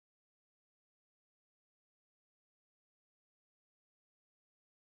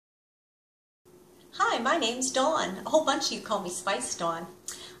Hi, my name's Dawn. A whole bunch of you call me Spice Dawn.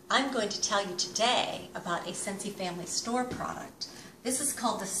 I'm going to tell you today about a Scentsy Family Store product. This is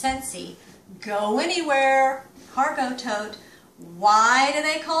called the Scentsy Go Anywhere Cargo Tote. Why do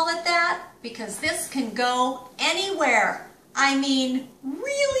they call it that? Because this can go anywhere. I mean,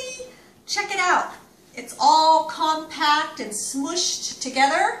 really? Check it out. It's all compact and smooshed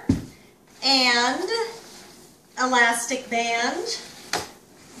together, and elastic band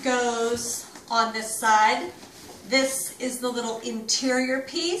goes on this side. This is the little interior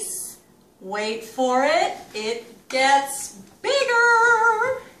piece. Wait for it. It gets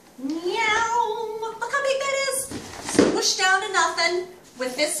bigger. Meow. Look how big that is. Squish down to nothing.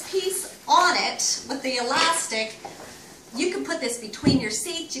 With this piece on it, with the elastic, you can put this between your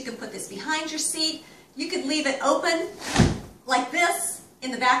seats. You can put this behind your seat. You could leave it open like this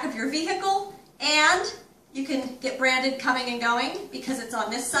in the back of your vehicle, and you can get branded coming and going because it's on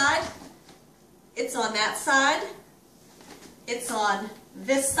this side, it's on that side, it's on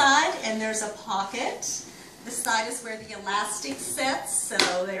this side, and there's a pocket. This side is where the elastic sits,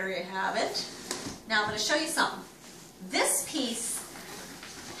 so there you have it. Now I'm going to show you something. This piece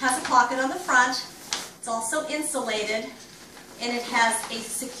has a pocket on the front. It's also insulated, and it has a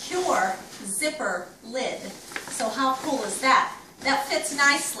secure zipper lid. So how cool is that? That fits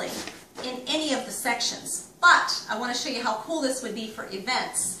nicely in any of the sections. But I want to show you how cool this would be for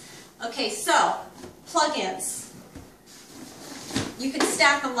events. Okay, so plug-ins. You could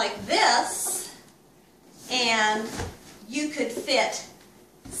stack them like this, and you could fit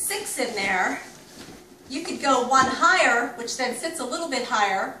 6 in there. You could go one higher, which then sits a little bit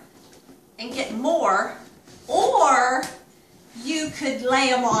higher, and get more. Or you could lay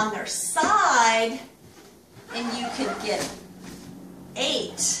them on their side, and you could get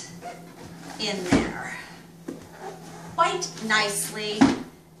 8 in there quite nicely,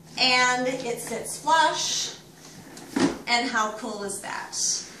 and it sits flush. And how cool is that?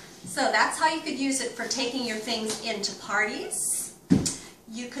 So that's how you could use it for taking your things into parties.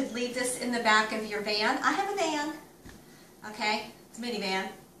 You could leave this in the back of your van. I have a van, okay? It's a minivan,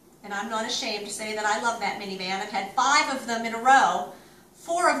 and I'm not ashamed to say that I love that minivan. I've had 5 of them in a row.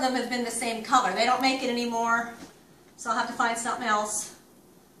 4 of them have been the same color. They don't make it anymore, so I'll have to find something else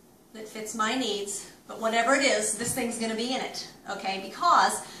that fits my needs. But whatever it is, this thing's going to be in it, okay?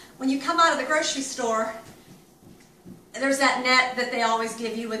 Because when you come out of the grocery store, there's that net that they always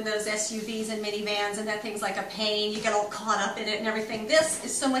give you in those SUVs and minivans, and that thing's like a pain. You get all caught up in it and everything. This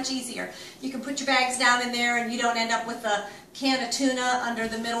is so much easier. You can put your bags down in there, and you don't end up with a can of tuna under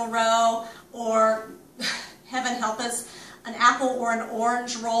the middle row, or, heaven help us, an apple or an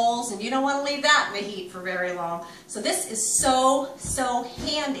orange rolls, and you don't want to leave that in the heat for very long. So this is so, so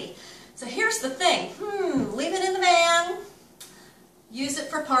handy. So here's the thing. Leave it in the van. Use it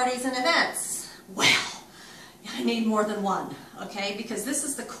for parties and events. Well, I need more than one, okay, because this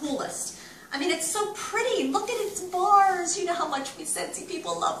is the coolest. I mean, it's so pretty. Look at its bars. You know how much we Scentsy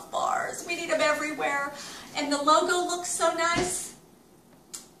people love bars. We need them everywhere. And the logo looks so nice.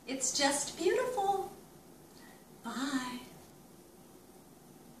 It's just beautiful. Bye.